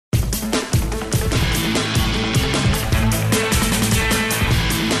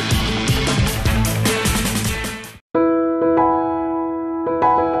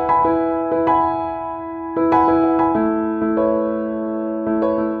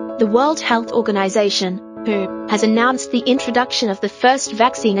The World Health Organization, WHO, has announced the introduction of the first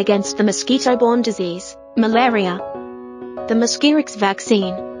vaccine against the mosquito-borne disease, malaria. The Mosquirix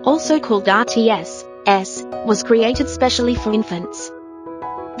vaccine, also called RTS-S, was created specially for infants.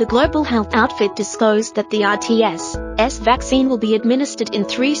 The global health outfit disclosed that the RTS-S vaccine will be administered in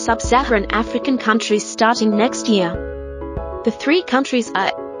 3 sub-Saharan African countries starting next year. The 3 countries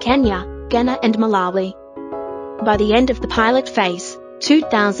are Kenya, Ghana and Malawi. By the end of the pilot phase,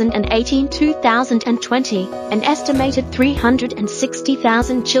 2018-2020, an estimated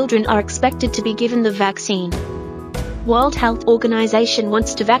 360,000 children are expected to be given the vaccine. World Health Organization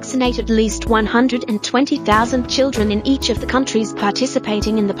wants to vaccinate at least 120,000 children in each of the countries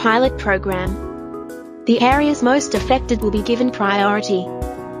participating in the pilot program. The areas most affected will be given priority.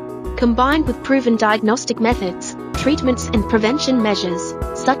 Combined with proven diagnostic methods, treatments and prevention measures,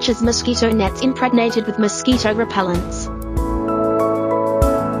 such as mosquito nets impregnated with mosquito repellents.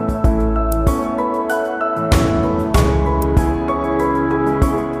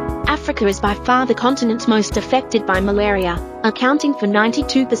 Africa is by far the continent most affected by malaria, accounting for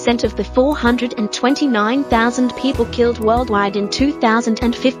 92% of the 429,000 people killed worldwide in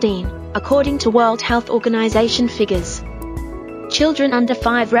 2015, according to World Health Organization figures. Children under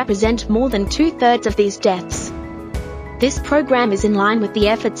 5 represent more than 2/3 of these deaths. This program is in line with the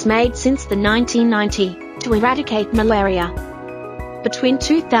efforts made since the 1990s to eradicate malaria. Between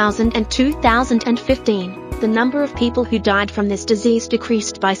 2000 and 2015, the number of people who died from this disease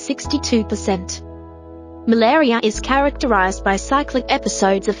decreased by 62%. Malaria is characterized by cyclic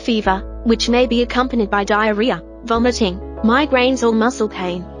episodes of fever, which may be accompanied by diarrhea, vomiting, migraines or muscle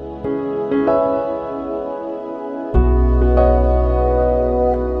pain.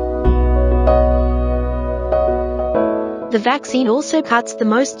 The vaccine also cuts the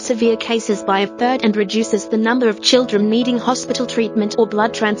most severe cases by 1/3 and reduces the number of children needing hospital treatment or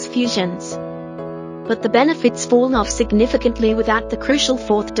blood transfusions. But the benefits fall off significantly without the crucial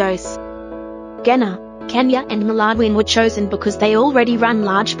 4th dose. Ghana, Kenya and Malawi were chosen because they already run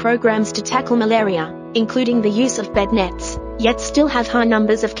large programs to tackle malaria, including the use of bed nets, yet still have high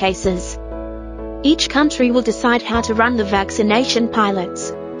numbers of cases. Each country will decide how to run the vaccination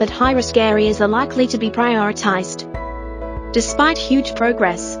pilots, but high-risk areas are likely to be prioritized. Despite huge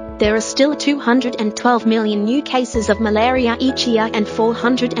progress, there are still 212 million new cases of malaria each year and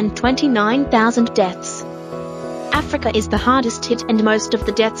 429,000 deaths. Africa is the hardest hit and most of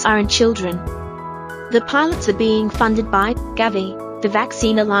the deaths are in children. The pilots are being funded by Gavi, the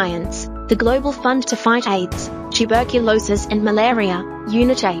Vaccine Alliance, the Global Fund to Fight AIDS, Tuberculosis and Malaria,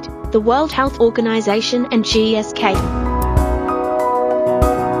 UNITAID, the World Health Organization and GSK.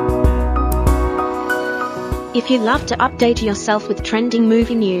 If you love to update yourself with trending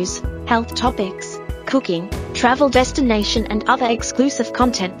movie news, health topics, cooking, travel destination and other exclusive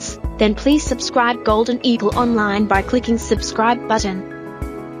contents, then please subscribe Golden Eagle Online by clicking subscribe button.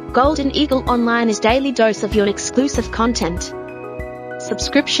 Golden Eagle Online is daily dose of your exclusive content.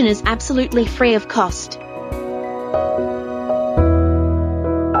 Subscription is absolutely free of cost.